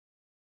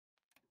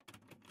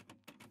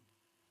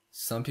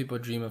Some people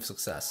dream of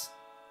success,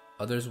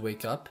 others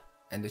wake up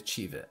and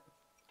achieve it.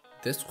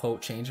 This quote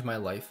changed my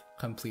life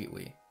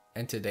completely,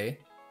 and today,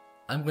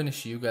 I'm going to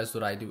show you guys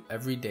what I do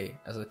every day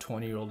as a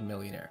 20-year-old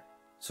millionaire,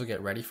 so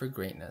get ready for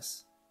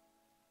greatness.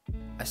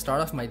 I start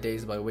off my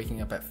days by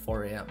waking up at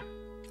 4 a.m.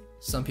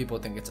 Some people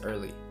think it's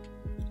early,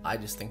 I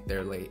just think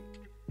they're late.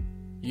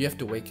 You have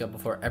to wake up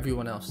before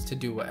everyone else to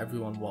do what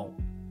everyone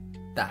won't.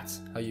 That's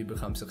how you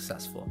become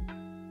successful.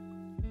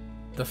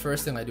 The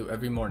first thing I do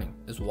every morning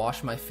is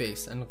wash my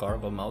face and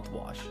gargle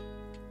mouthwash.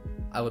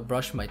 I would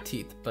brush my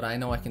teeth, but I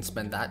know I can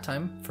spend that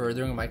time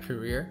furthering my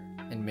career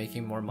and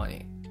making more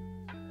money.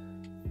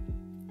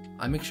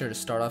 I make sure to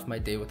start off my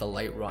day with a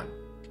light run.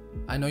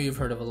 I know you've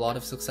heard of a lot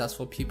of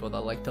successful people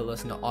that like to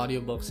listen to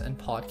audiobooks and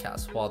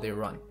podcasts while they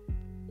run,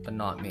 but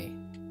not me.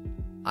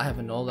 I have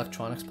a no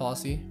electronics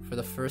policy for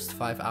the first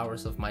 5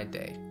 hours of my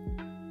day,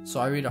 so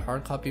I read a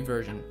hard copy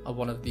version of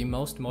one of the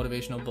most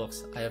motivational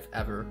books I have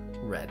ever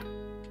read,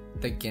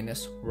 the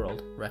Guinness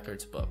World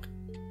Records book.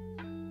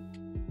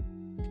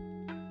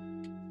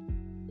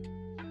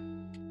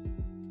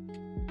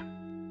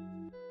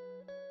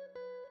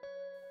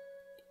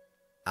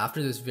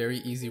 After this very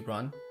easy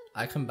run,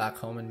 I come back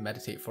home and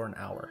meditate for an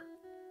hour.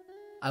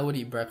 I would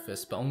eat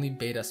breakfast, but only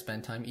beta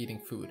spend time eating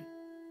food.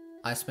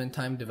 I spend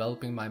time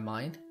developing my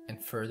mind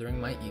and furthering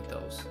my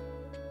ethos.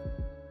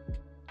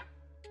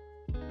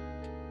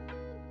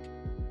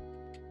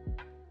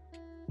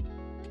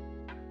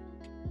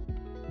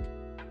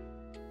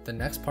 The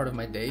next part of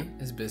my day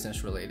is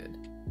business related.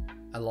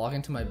 I log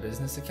into my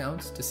business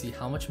accounts to see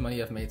how much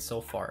money I've made so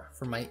far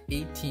for my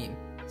 18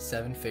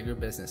 seven-figure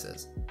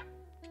businesses.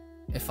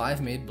 If I've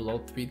made below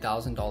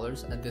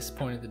 $3,000 at this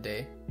point of the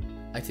day,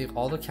 I take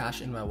all the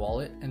cash in my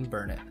wallet and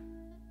burn it.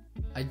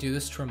 I do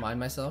this to remind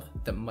myself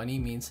that money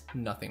means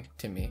nothing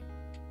to me.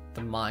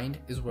 The mind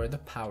is where the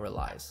power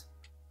lies.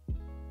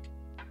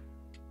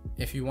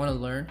 If you want to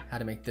learn how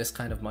to make this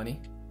kind of money,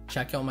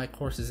 check out my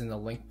courses in the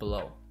link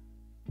below.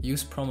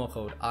 Use promo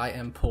code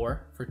IAMPOOR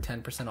for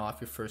 10%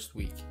 off your first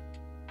week.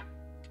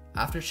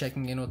 After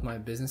checking in with my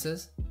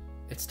businesses,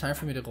 it's time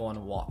for me to go on a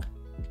walk.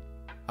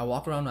 I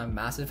walk around my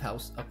massive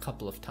house a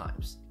couple of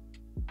times.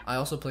 I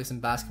also play some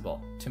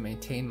basketball to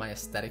maintain my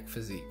aesthetic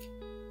physique.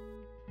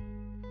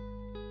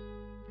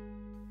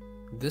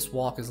 This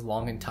walk is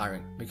long and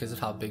tiring because of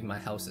how big my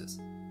house is,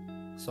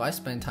 so I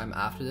spend time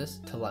after this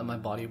to let my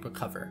body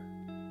recover.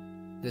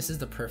 This is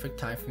the perfect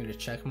time for me to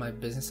check my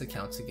business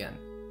accounts again.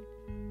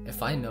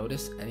 If I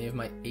notice any of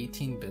my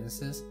 18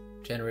 businesses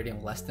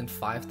generating less than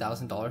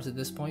 $5,000 at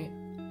this point,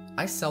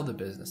 I sell the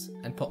business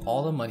and put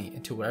all the money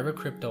into whatever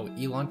crypto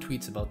Elon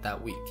tweets about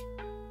that week.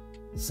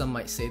 Some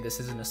might say this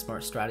isn't a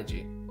smart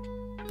strategy,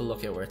 but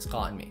look at where it's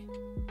gotten me.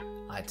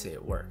 I'd say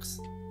it works.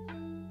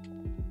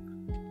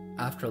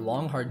 After a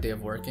long hard day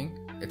of working,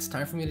 it's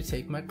time for me to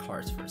take my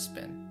cars for a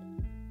spin.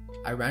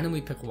 I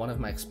randomly pick one of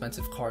my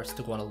expensive cars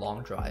to go on a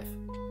long drive.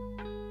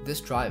 This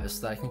drive is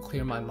so that I can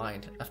clear my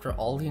mind after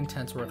all the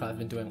intense work I've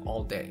been doing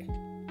all day.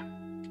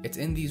 It's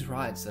in these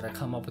rides that I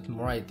come up with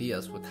more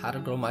ideas with how to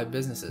grow my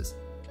businesses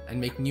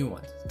and make new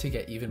ones to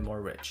get even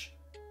more rich.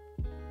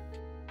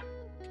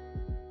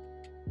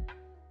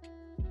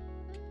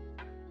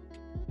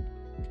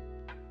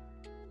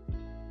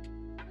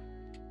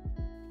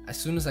 As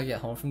soon as I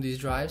get home from these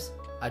drives,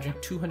 I drink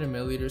 200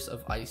 milliliters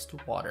of iced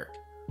water.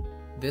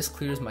 This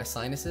clears my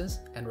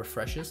sinuses and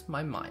refreshes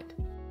my mind.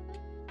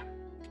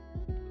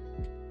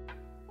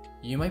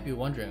 You might be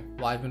wondering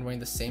why I've been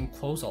wearing the same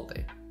clothes all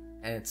day,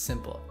 and it's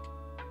simple.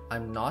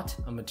 I'm not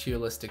a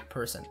materialistic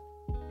person.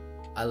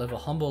 I live a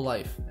humble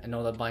life and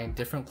know that buying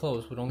different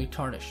clothes would only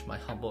tarnish my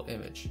humble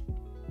image.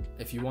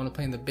 If you want to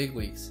play in the big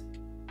leagues,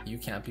 you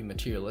can't be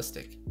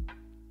materialistic.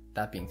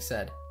 That being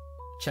said,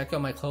 check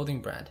out my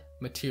clothing brand,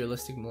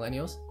 Materialistic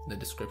Millennials, in the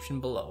description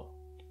below.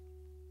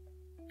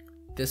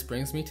 This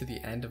brings me to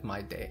the end of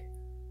my day.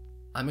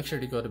 I make sure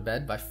to go to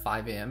bed by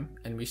 5 a.m.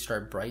 and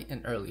restart bright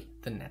and early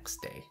the next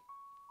day.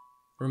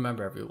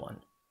 Remember everyone,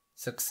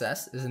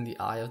 success is in the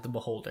eye of the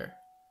beholder.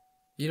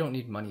 You don't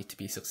need money to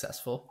be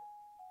successful.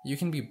 You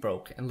can be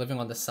broke and living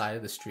on the side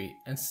of the street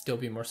and still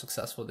be more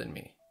successful than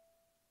me.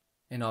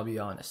 And I'll be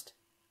honest,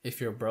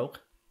 if you're broke,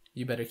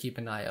 you better keep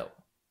an eye out.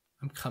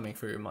 I'm coming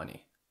for your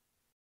money.